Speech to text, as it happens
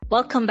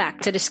Welcome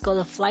back to the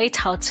School of Light,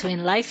 How to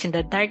Win Life in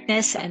the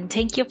Darkness, and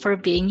thank you for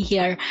being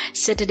here.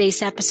 So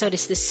today's episode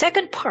is the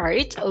second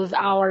part of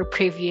our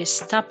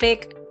previous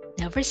topic,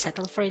 Never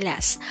Settle for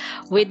Less,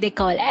 with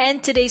Nicole. And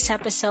today's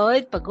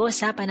episode,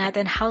 pag-uusapan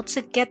natin how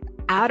to get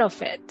out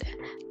of it.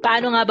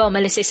 Paano nga ba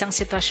umalis sa isang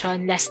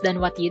sitwasyon less than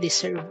what you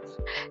deserve?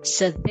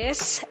 So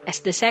this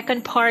is the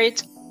second part.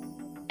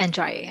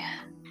 Enjoy.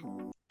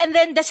 And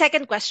then the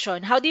second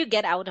question, how do you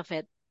get out of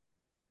it?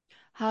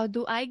 How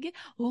do I get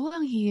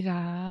ang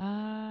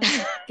hirap.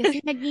 Kasi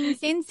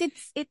since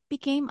it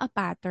became a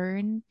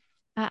pattern,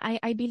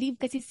 I believe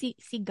kasi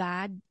si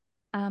God,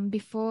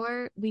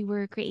 before we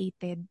were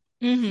created,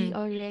 He Mm-hmm.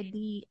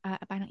 already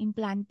parang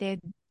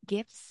implanted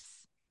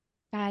gifts,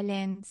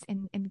 talents,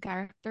 and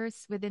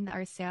characters within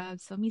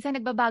ourselves. So minsan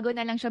nagbabago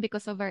na lang siya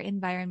because of our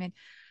environment.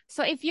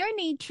 So if your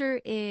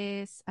nature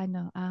is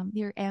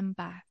you're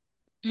empath,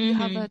 you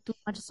have Mm-hmm. a too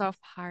much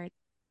soft heart.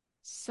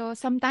 So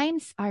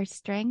sometimes our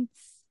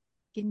strengths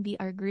can be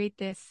our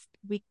greatest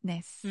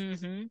weakness.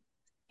 Mm-hmm.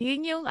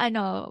 Yun yung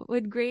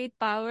with great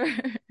power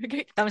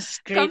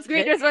Comes great comes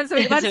great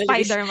responsibility. Parang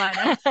responsibilities. Spider-Man.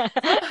 So,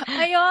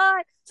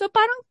 ayun. So,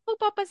 parang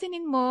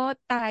pagpapasinin mo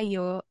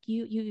tayo,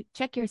 you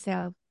check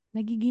yourself,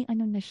 nagiging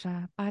na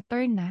siya,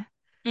 pattern na,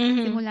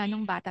 Mm-hmm. simula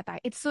nung bata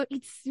tayo. It's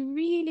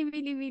really,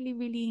 really, really,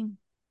 really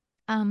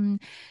um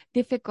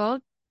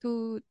difficult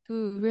to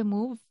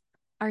remove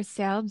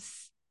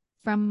ourselves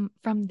from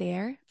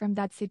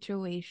that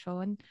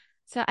situation.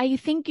 So I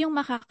think yung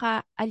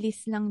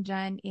makakaalis lang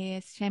dyan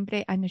is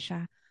syempre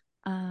siya,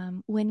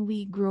 when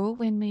we grow,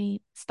 when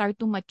we start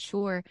to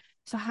mature.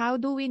 So how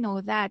do we know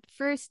that?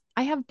 First,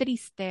 I have 3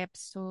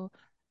 steps. So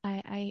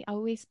I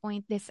always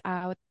point this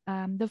out.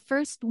 The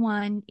first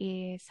one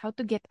is how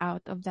to get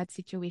out of that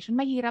situation.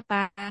 Mahirap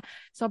pa.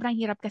 Sobrang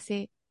hirap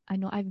kasi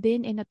I've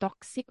been in a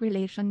toxic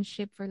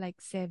relationship for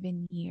like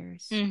 7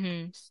 years.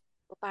 Mm-hmm.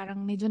 So,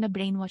 parang medyo na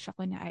brainwash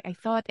ako na I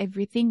thought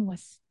everything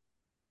was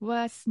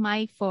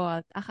my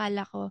fault.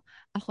 Akala ko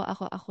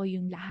ako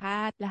yung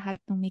lahat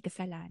ng may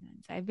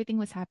kasalanan. So everything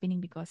was happening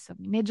because of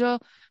me.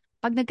 Medyo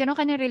pag nagkaroon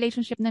ka ng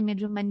relationship na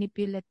medyo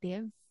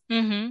manipulative,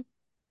 Mm-hmm.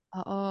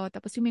 oo,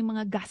 tapos yung may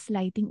mga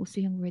gaslighting, uso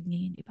yung word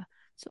ngayon, di ba?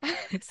 So,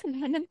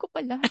 kasalanan ko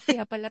pala.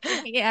 Kaya pala ito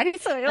nangyayari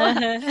sa'yo.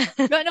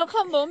 Uh-huh. Ganon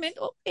ka moment,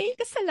 okay,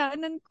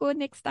 kasalanan ko.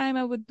 Next time,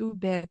 I would do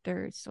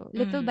better. So,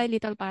 little Mm-hmm. by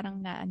little,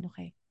 parang na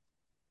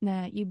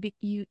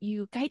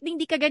kahit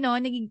hindi ka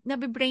ganon,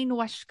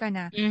 nabe-brainwash ka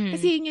na. Mm-hmm.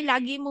 Kasi yun yung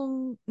lagi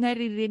mong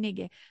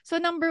naririnig eh.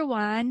 So, number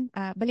 1,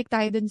 balik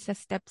tayo dun sa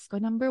steps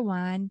ko. Number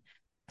 1,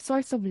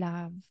 source of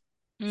love.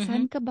 Mm-hmm.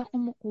 Saan ka ba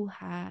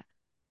kumukuha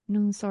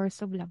nung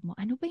source of love mo?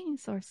 Ano ba yung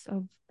source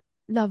of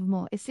love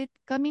mo? Is it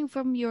coming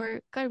from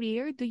your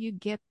career? Do you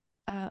get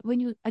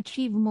when you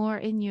achieve more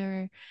in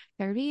your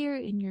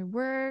career, in your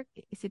work?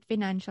 Is it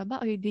financial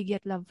ba? Or do you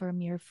get love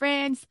from your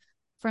friends,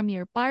 from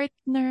your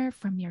partner,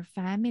 from your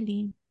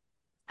family?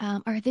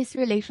 Are these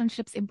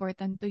relationships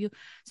important to you?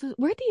 So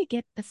where do you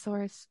get the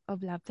source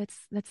of love?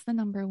 That's the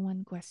number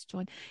one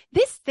question.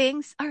 These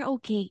things are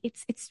okay.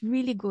 It's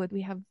really good.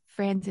 We have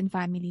friends and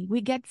family.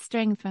 We get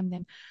strength from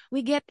them.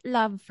 We get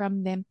love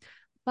from them.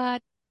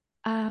 But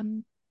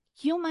um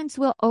humans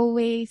will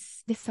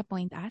always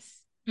disappoint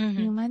us.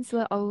 Mm-hmm. Humans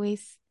will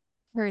always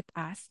hurt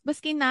us.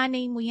 Baski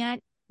nanay mo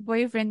yan,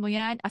 boyfriend mo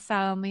yan,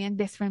 asawa mo yan,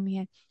 best friend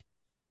mo yan,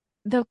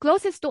 the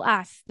closest to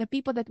us, the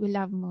people that we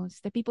love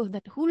most, the people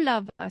that who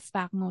love us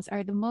back most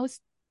are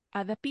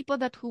the people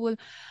that who will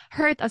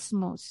hurt us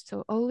most.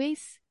 So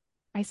always,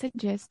 I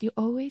suggest you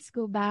always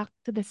go back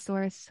to the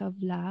source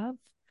of love,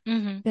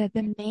 Mm-hmm.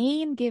 the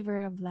main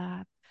giver of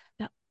love,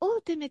 the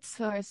ultimate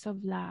source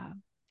of love.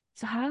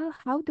 So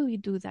how do we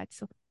do that?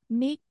 So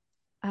make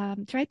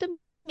try to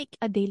make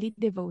a daily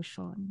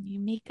devotion.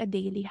 You make a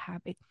daily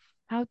habit.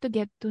 How to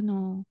get to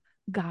know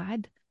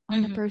God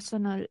on a Mm-hmm.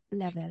 personal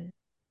level.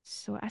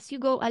 So as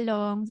you go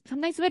along,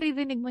 sometimes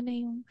maririnig mo na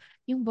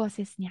yung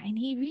boses niya and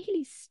he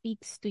really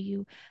speaks to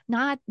you.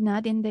 Not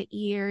in the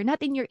ear,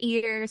 not in your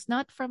ears,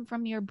 not from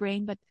your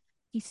brain, but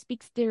he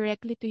speaks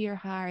directly to your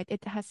heart.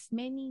 It has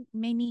many,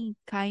 many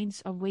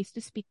kinds of ways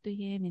to speak to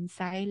him in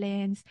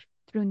silence,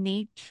 through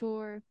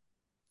nature,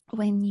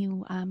 when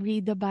you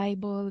read the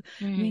Bible,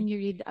 Mm-hmm. when you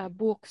read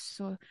books.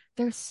 So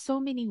there's so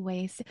many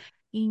ways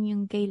in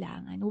yung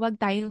kailangan. Huwag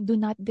tayo, do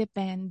not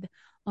depend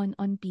on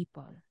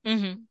people.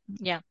 Mm-hmm.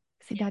 Yeah.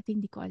 Kasi dati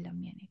hindi ko alam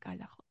yan eh.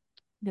 Kala ko,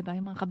 di ba,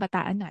 yung mga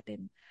kabataan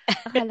natin.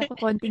 Akala ko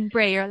konting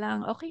prayer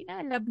lang. Okay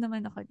na, love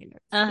naman ako ni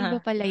Lord. So, iba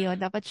Uh-huh. pala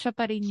yun. Dapat siya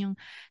pa rin yung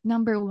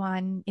number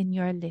 1 in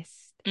your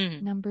list.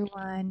 Mm-hmm. Number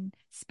 1,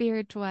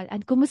 spiritual.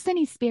 And kumusta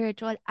ni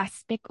spiritual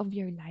aspect of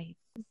your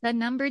life? The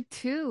number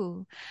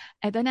 2.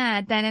 Ito na.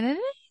 Tanana.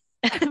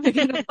 May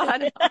ganun pa,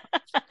 ano?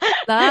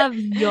 Love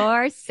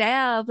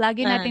yourself.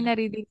 Lagi natin Uh-huh.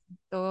 naririnig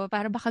to.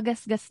 Para baka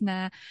gasgas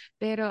na.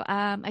 Pero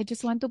I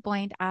just want to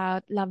point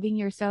out, loving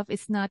yourself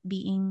is not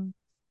being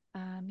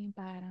yung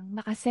parang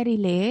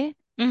makasarili.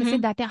 Kasi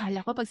Mm-hmm. dati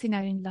akala ko pag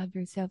sinabing love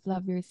yourself,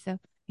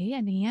 eh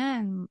ano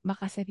yan,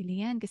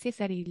 makasarili yan kasi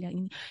sarili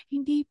lang.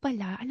 Hindi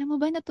pala. Alam mo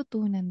ba,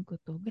 natutunan ko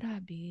to.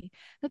 Grabe.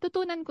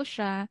 Natutunan ko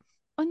siya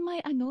on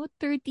my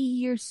 30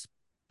 years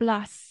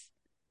plus.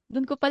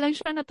 Doon ko pa lang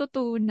siya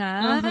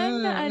natutunan na Uh-huh,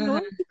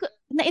 uh-huh.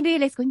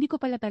 na-realize ko, hindi ko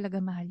pala talaga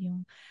mahal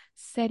yung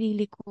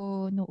sarili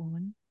ko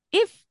noon.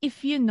 If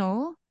you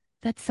know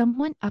that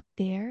someone up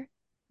there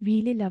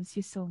really loves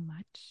you so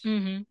much,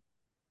 Mm-hmm.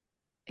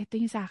 ito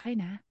yung sa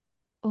akin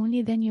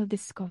only then you'll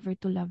discover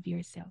to love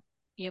yourself.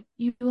 Yep.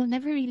 You will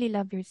never really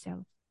love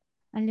yourself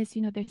unless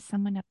you know there's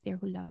someone up there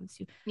who loves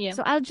you. Yep.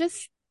 So I'll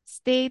just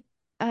state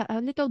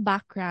a little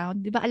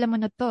background. 'Di ba alam mo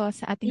na to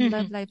sa ating Mm-hmm.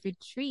 Love Life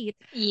retreat.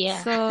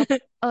 Yeah. So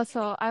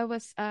also I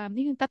was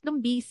yung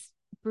tatlong B's: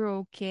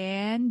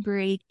 broken,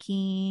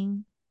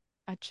 breaking,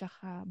 at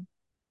saka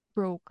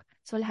broke.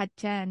 So lahat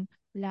 'yan.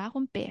 Wala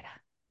akong pera.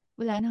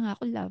 Wala na nga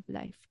akong love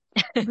life.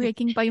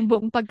 Breaking pa yung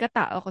buong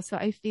pagkatao ko. So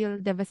I feel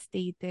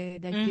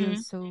devastated. I feel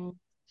Mm-hmm.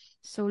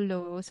 so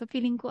low. So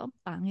feeling ko ang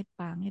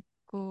pangit-pangit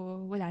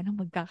ko. Wala nang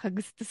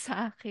magkakagusto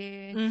sa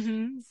akin.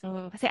 Mm-hmm.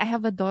 So, kasi I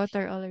have a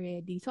daughter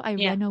already. So I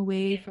Yeah. ran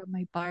away from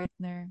my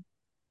partner.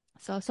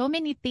 So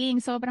many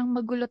things. Sobrang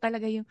magulo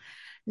talaga yung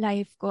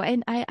life ko.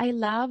 And I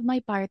love my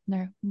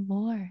partner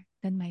more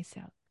than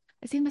myself.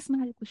 Kasi mas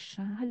mahal ko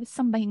siya. Halos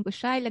sambahin ko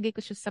siya. Ilagay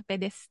ko siya sa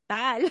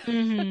pedestal.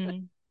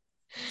 Mm-hmm.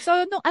 So,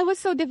 no, I was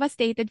so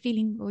devastated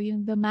feeling ko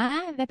yung the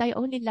man that I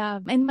only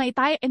love and my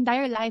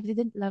entire life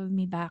didn't love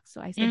me back.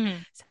 So I said, Mm-hmm.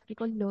 sabi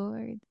ko,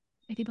 Lord,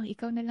 di bang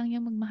ikaw na lang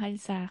yung magmahal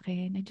sa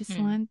akin. I just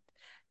Mm-hmm. want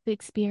to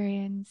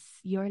experience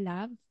your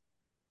love.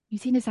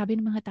 Yung sinasabi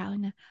ng mga tao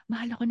na,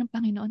 mahal ako ng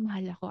Panginoon,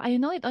 mahal ako. I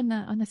know it on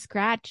a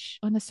scratch,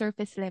 on a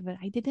surface level.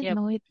 I didn't Yep.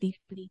 know it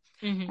deeply.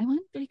 Mm-hmm. I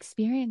want to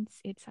experience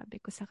it, sabi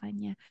ko sa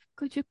kanya.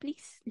 Could you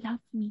please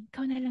love me?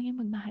 Ikaw na lang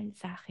yung magmahal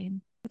sa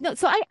akin. No,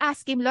 so I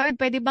asked him, Lord,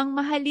 pwede bang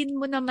mahalin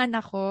mo naman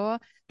ako?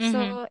 Mm-hmm.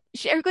 So,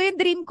 share ko yung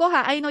dream ko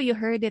ha. I know you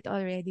heard it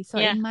already.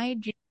 So, Yeah. in my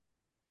dream,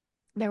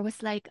 there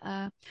was like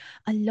a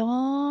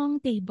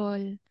long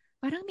table.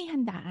 Parang may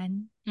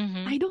handaan.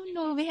 Mm-hmm. I don't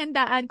know, may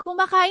handaan.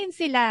 Kumakain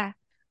sila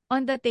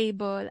on the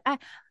table.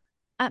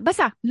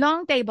 Basta,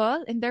 long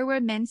table, and there were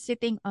men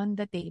sitting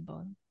on the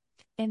table.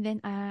 And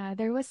then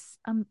there was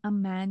a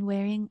man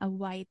wearing a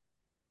white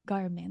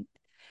garment.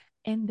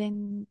 And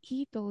then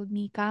he told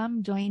me,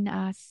 come join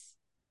us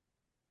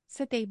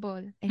sa table.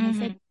 And I Mm-hmm.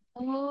 said,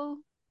 oh,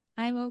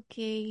 I'm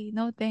okay.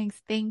 No thanks.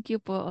 Thank you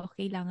po.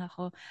 Okay lang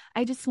ako.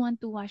 I just want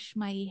to wash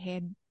my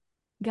head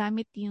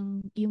gamit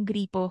yung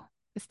gripo.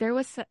 Because there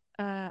was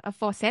a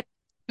faucet.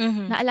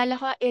 Mm-hmm. Naalala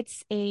ko,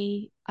 it's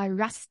a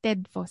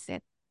rusted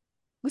faucet.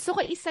 Gusto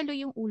ko isalo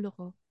yung ulo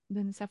ko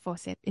dun sa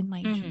faucet in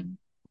my Mm-hmm. dream.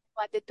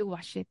 Wanted to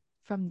wash it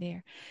from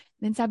there.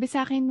 Then sabi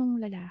sa akin nung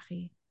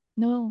lalaki,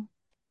 no,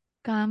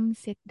 come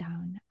sit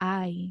down.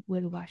 I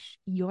will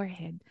wash your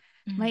head.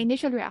 My Mm-hmm.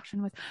 initial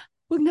reaction was,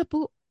 huwag na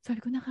po. Sabi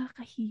ko,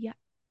 nakakahiya.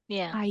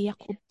 Yeah. Kaya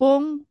ko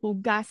pong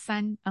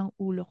hugasan ang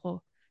ulo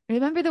ko.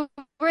 Remember the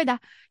word,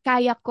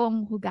 kaya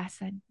kong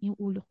hugasan yung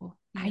ulo ko.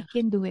 I Yeah.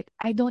 can do it.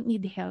 I don't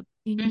need help.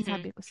 Yun yung Mm-hmm.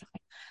 sabi ko sa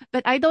kanya.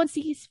 But I don't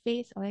see his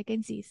face. All I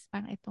can see is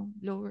parang itong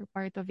lower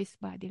part of his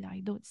body lang.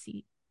 I don't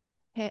see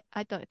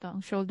ito, ang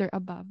shoulder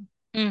above.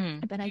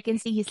 Mm-hmm. But I can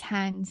see his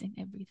hands and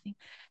everything.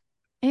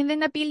 And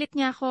then napilit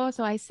niya ako.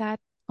 So I sat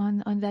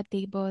on that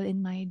table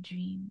in my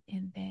dream.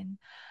 And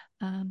then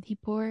he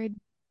poured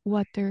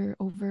water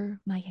over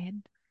my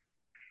head.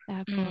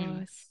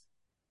 Mm-hmm. Tapos,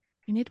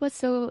 and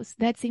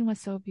that scene was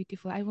so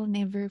beautiful. I will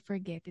never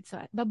forget it. So,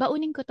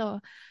 babaunin ko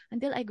to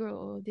until I grow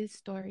old. This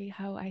story,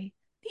 how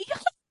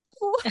iyak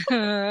ako.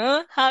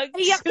 Hugs.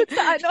 Naiyak dun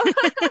sa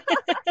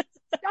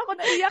ako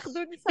naiyak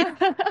dun sa,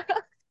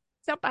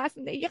 sa past.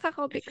 Naiyak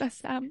ako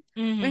because,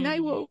 when I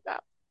Mm-hmm. woke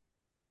up,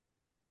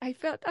 I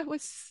felt I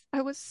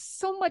was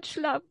so much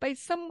loved by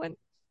someone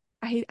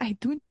I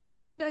do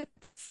not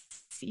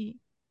see.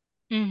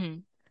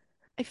 Mm-hmm.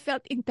 I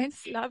felt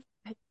intense love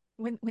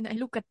when I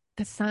look at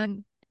the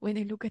sun, when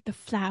I look at the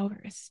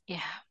flowers,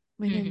 Yeah.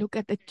 when I Mm-hmm. look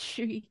at the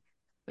tree,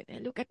 when I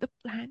look at the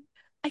plant.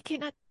 I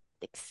cannot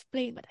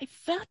explain, but I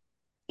felt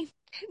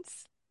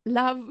intense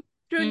love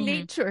through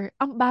Mm-hmm. nature.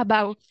 Ang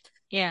babaw.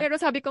 Yeah.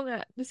 Pero sabi ko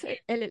nga doon sa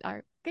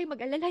LLR, kayo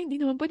mag-alala, hindi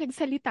naman po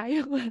nagsalita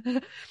yung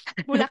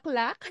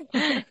bulaklak.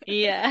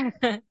 Yeah.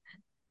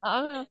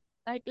 Ah,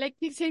 like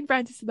yung St.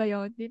 Francis ba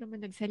yun? Hindi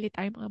naman nagsalita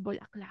yung mga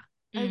bulaklak.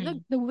 I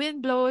look, Mm-hmm. the wind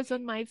blows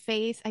on my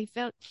face. I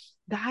felt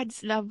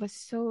God's love was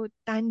so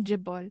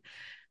tangible.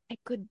 I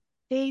could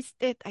taste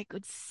it, I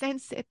could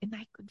sense it, and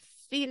I could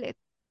feel it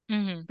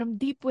Mm-hmm.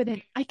 from deep within.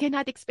 I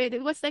cannot explain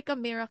it. It was like a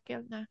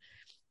miracle na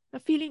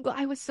feeling ko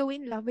I was so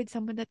in love with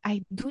someone that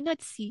I do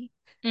not see,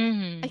 I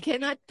Mm-hmm.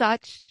 cannot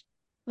touch,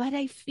 but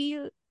I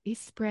feel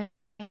his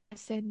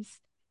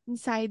presence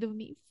inside of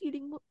me.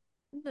 Feeling mo,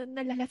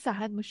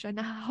 nalalasahan mo siya,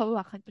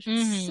 nahahawakan mo siya.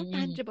 It's so Mm-hmm.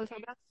 tangible,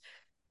 sobrang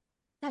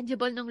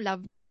tangible ng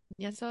love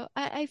niya. So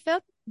I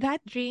felt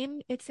that dream,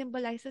 it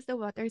symbolizes the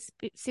water,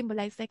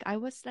 symbolized like I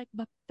was like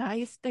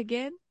baptized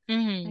again.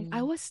 Like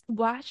I Mm-hmm. was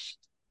washed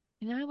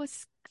and I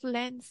was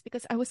cleansed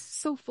because I was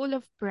so full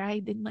of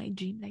pride in my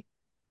dream. Like,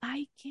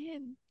 I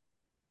can.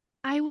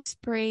 I was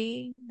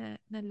praying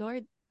na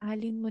Lord,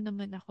 alin mo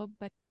naman ako.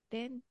 But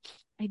then,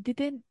 I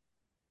didn't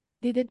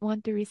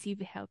want to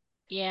receive help.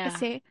 Yeah.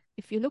 Kasi,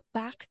 if you look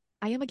back,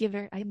 I am a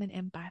giver, I am an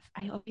empath.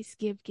 I always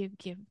give, give,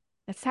 give.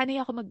 Nasanay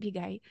ako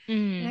magbigay.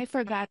 And Mm. I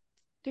forgot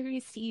to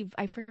receive.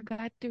 I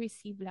forgot to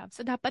receive love.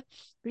 So, dapat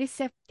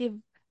receptive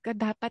ka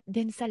dapat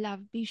din sa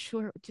love. Be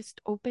sure,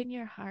 just open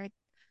your heart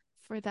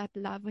for that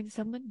love. When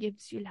someone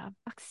gives you love,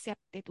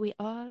 accept it. We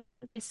all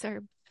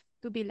deserve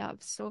to be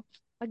loved. So,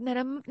 pag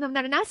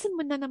naranasan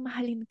mo na na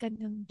mahalin ka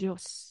ng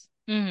Diyos,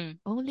 Mm.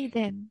 only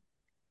then,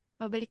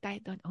 babalik tayo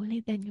doon,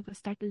 only then you will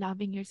start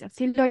loving yourself.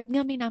 Si Lord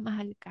nga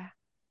minamahal ka.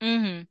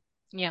 Mm.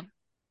 Yeah.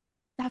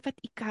 Dapat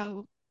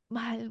ikaw,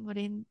 mahal mo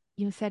rin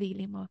yung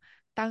sarili mo.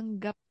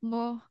 Tanggap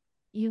mo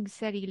yung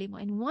sarili mo.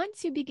 And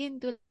once you begin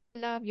to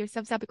love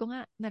yourself, sabi ko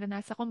nga,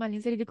 naranasan ko mahal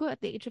yung sarili ko at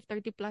the age of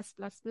 30 plus,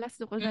 plus, plus.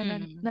 Doon ko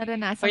Mm. For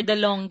naranasang, the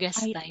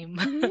longest I, time.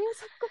 yes,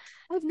 sabi ko,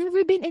 I've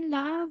never been in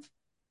love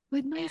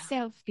with Yeah.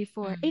 myself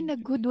before. In Mm. a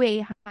good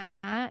way,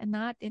 ha?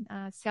 Not in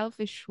a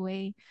selfish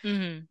way.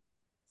 Mm.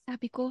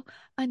 Sabi ko,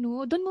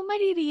 ano, doon mo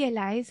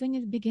marirealize when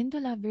you begin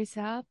to love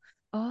yourself,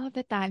 all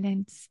the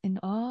talents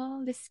and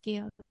all the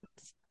skills,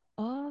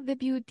 all the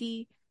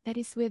beauty that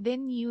is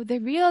within you, the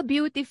real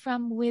beauty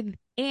from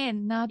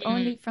within, not Mm.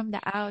 only from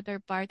the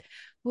outer part,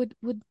 would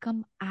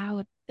come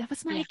out.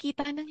 Tapos Yeah.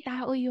 makikita ng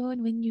tao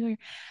yon when you're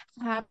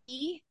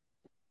happy,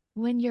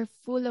 when you're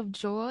full of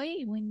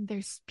joy, when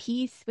there's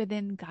peace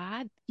within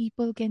God,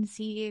 people can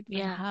see it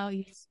from Yeah. how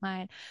you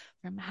smile,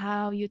 from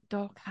how you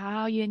talk,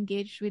 how you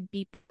engage with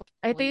people.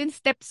 Ito Well, yung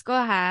steps ko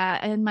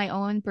ha, in my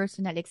own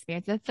personal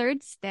experience. The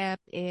third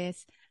step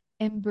is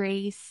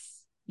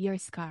embrace your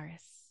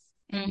scars.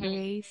 mm-hmm.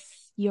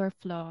 Embrace your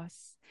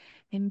flaws.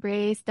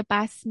 Embrace the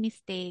past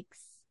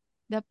mistakes,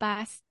 the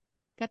past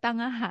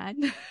katangahan.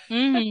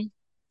 Mm-hmm.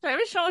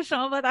 Pero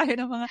syong-syong pa tayo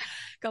ng mga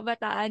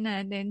kabataan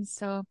natin.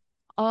 So,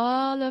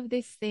 all of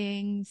these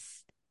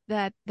things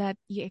that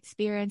you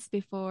experienced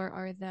before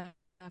or the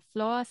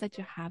flaws that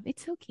you have,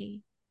 it's okay.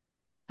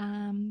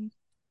 Um,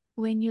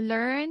 when you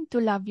learn to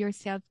love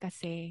yourself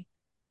kasi,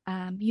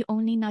 you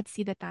only not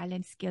see the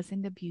talent, skills,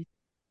 and the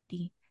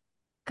beauty.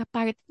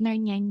 Kapartner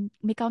niyan,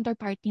 may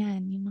counterpart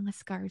niyan, yung mga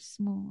scars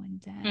mo,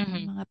 and Mm-hmm.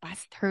 yung mga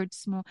past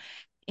hurts mo,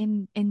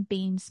 and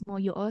pains mo.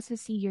 You also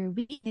see your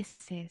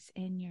weaknesses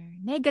and your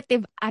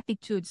negative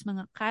attitudes,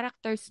 mga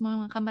characters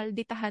mo, mga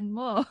kamalditahan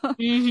mo.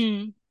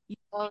 Mm-hmm.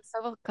 You also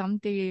will come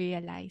to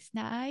realize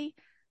na ay,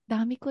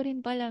 dami ko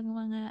rin palang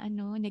mga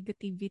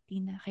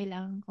negativity na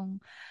kailangan kong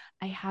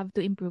I have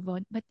to improve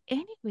on. But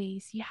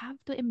anyways, you have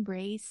to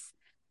embrace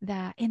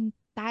the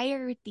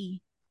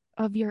entirety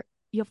of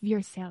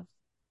yourself.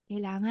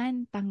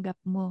 Kailangan tanggap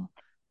mo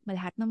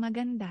lahat ng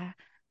maganda,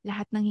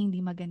 lahat ng hindi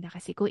maganda.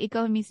 Kasi kung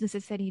ikaw mismo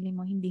sa sarili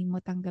mo, hindi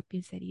mo tanggap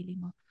yung sarili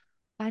mo,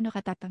 paano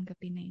ka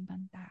tatanggapin ng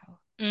ibang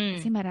tao?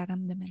 Kasi Mm.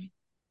 mararamdaman,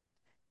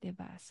 'di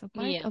ba? So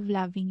part Yeah. of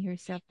loving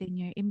yourself then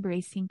you're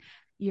embracing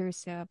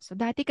yourself. So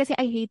dati kasi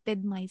I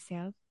hated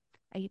myself.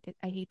 I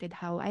hated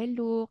how I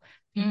look.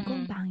 Feeling ko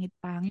ang Mm-hmm.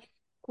 pangit-pangit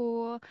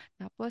ko.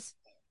 Tapos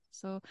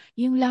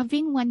yung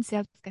loving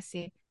oneself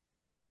kasi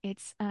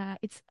it's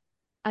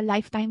a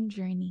lifetime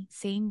journey.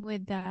 Same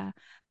with the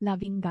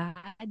loving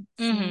God,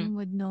 Mm-hmm. same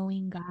with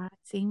knowing God,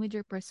 same with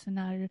your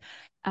personal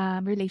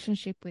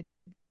relationship with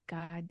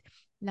God.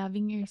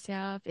 Loving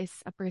yourself is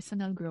a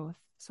personal growth.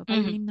 So,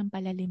 Mm-hmm. palalim ng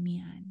palalim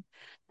yan.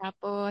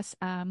 Tapos,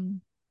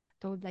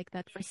 told like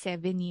that for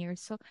 7 years.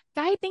 So,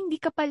 kahit hindi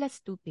ka pala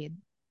stupid,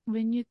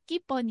 when you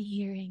keep on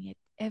hearing it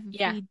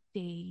Yeah. every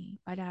day,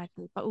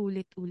 parati,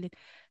 paulit-ulit,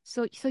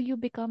 so you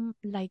become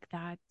like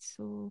that.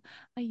 So,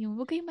 ayun,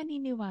 huwag kayong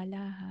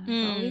maniniwala ha.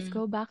 So, always Mm.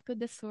 go back to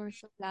the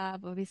source of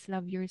love. Always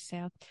love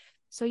yourself.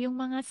 So, yung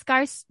mga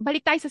scars,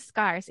 balik tayo sa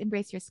scars.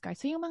 Embrace your scars.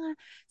 So, yung mga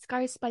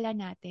scars pala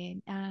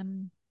natin,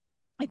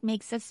 it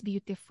makes us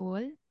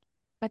beautiful.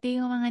 Pati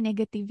yung mga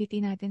negativity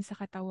natin sa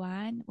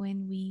katawan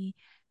when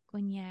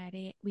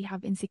kunyari, we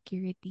have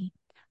insecurity.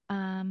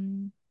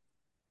 Um,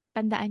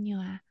 tandaan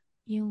nyo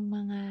yung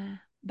mga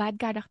bad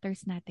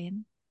characters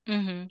natin,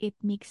 Mm-hmm. it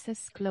makes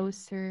us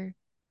closer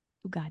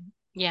to God.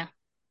 Yeah.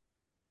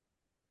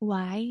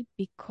 Why?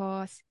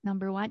 Because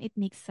number one, it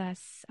makes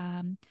us,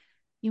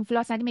 yung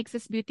flaws natin makes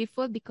us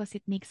beautiful because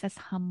it makes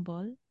us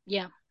humble.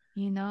 Yeah.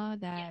 You know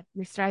that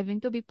you're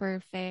striving to be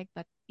perfect,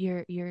 but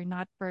you're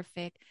not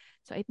perfect.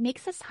 So it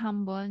makes us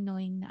humble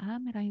knowing na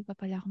marami pa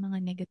pala akong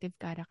mga negative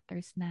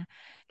characters na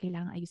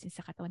kailangan ayusin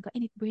sa katawan ko,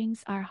 and it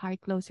brings our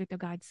heart closer to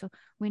God. So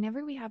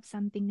whenever we have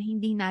something na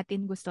hindi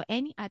natin gusto,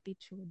 any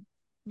attitude,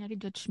 nyari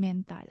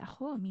judgmental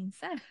ako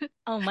minsan,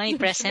 Oh, my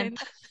present.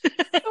 judgmental.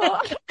 So,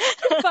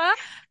 diba?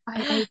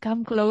 I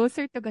come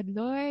closer to God.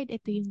 Lord,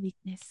 ito yung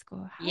weakness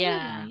ko. How will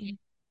Yeah. I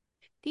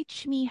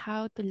teach me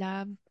how to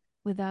love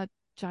without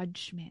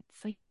judgment?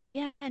 So,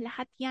 yeah,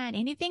 lahat yan.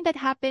 Anything that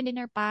happened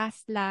in our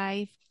past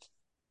life,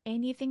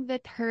 anything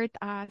that hurt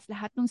us,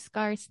 lahat ng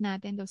scars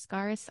natin, those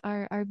scars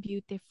are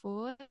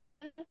beautiful.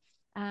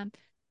 Um,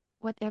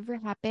 whatever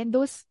happened,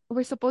 those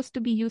were supposed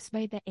to be used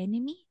by the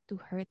enemy to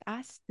hurt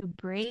us, to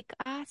break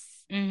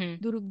us,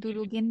 Mm-hmm.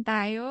 durug-durugin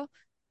tayo.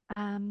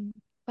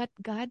 But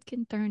God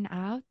can turn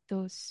out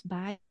those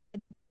bad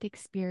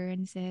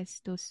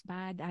experiences, those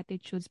bad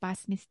attitudes,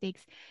 past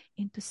mistakes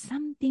into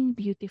something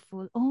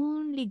beautiful.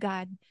 Only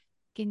God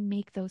can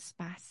make those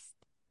past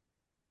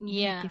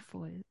Yeah,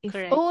 beautiful. If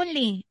correct.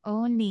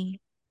 only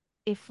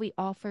if we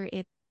offer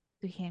it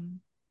to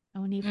Him.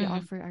 Only if we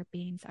Mm, offer our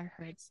pains, our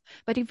hurts.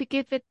 But if we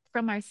keep it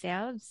from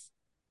ourselves,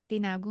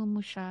 tinago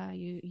mo siya,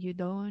 you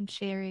don't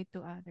share it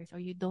to others,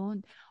 or you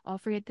don't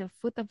offer it at the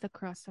foot of the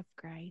cross of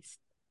Christ,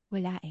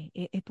 wala eh.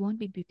 It won't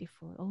be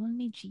beautiful.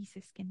 Only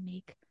Jesus can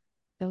make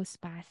those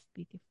past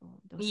beautiful,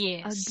 those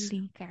yes.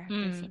 ugly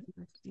characters of Mm,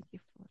 yours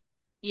beautiful.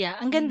 yeah,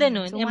 ang ganda Yeah.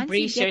 nun. So once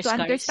you Embrace your get to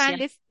scars. understand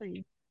Yeah. this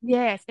three,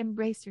 yes,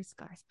 embrace your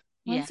scars.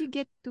 Yeah. Once you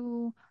get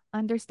to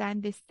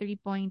understand these 3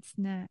 points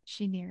na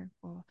shinare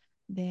ko,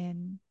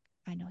 then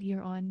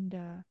you're on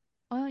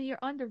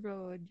the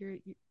road.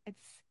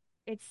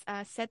 It's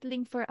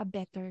settling for a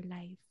better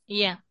life.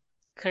 Yeah, Yeah.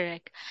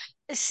 correct.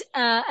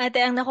 Ate,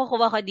 ang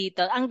nakukuha ko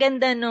dito, ang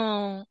ganda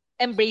nung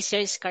embrace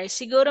your scars.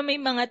 Siguro may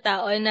mga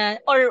tao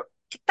na, or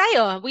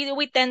tayo,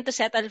 we tend to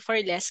settle for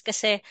less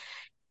kasi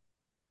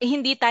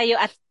hindi tayo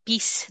at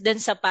peace dun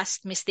sa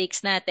past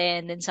mistakes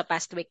natin, dun sa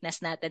past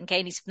weakness natin.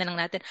 Kaya inisip na lang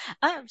natin,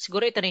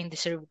 siguro ito na yung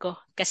deserve ko.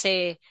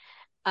 Kasi,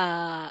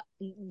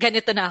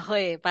 ganito na ako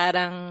eh.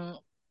 Parang,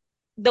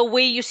 the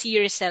way you see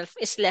yourself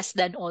is less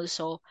than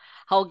also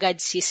how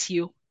God sees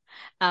you.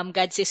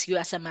 God sees you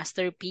as a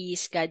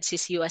masterpiece. God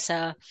sees you as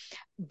a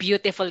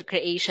beautiful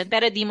creation.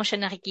 Pero di mo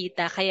siya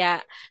nakikita. Kaya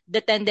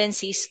the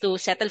tendency is to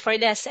settle for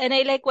less. And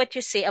I like what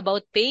you say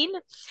about pain.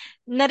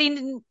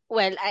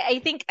 Well, I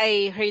think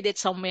I heard it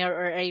somewhere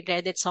or I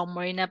read it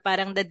somewhere na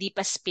parang the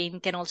deepest pain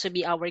can also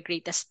be our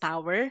greatest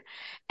power.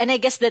 And I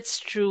guess that's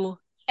true.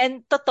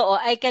 And totoo,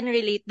 I can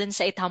relate dun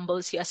sa it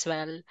humbles you as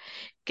well.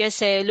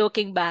 Kasi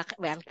looking back,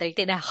 well,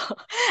 30 na ako.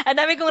 Ang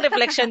dami kong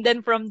reflection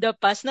din from the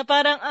past na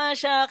parang,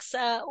 shucks,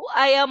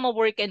 I am a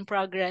work in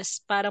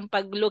progress. Parang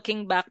pag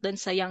looking back dun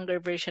sa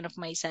younger version of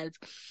myself,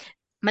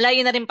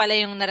 malayo na rin pala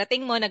yung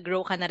narating mo,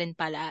 nag-grow ka na rin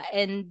pala.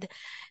 And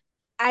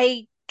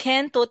I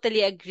can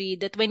totally agree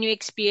that when you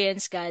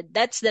experience God,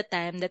 that's the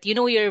time that you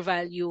know your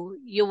value.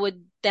 You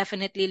would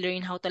definitely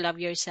learn how to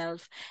love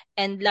yourself.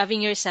 And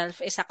loving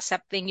yourself is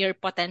accepting your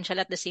potential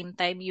at the same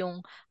time,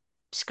 yung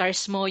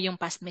scars mo, yung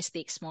past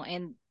mistakes mo.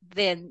 And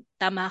then,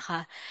 tama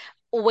ka,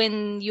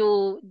 when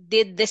you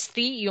did this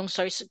three, yung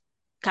source,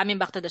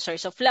 coming back to the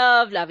source of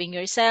love, loving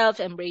yourself,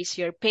 embrace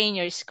your pain,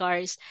 your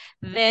scars,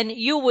 then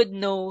you would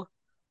know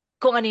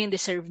kung ano yung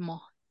deserve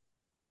mo.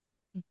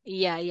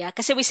 Yeah, yeah.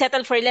 Kasi we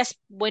settle for less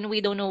when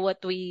we don't know what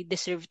we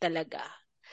deserve talaga.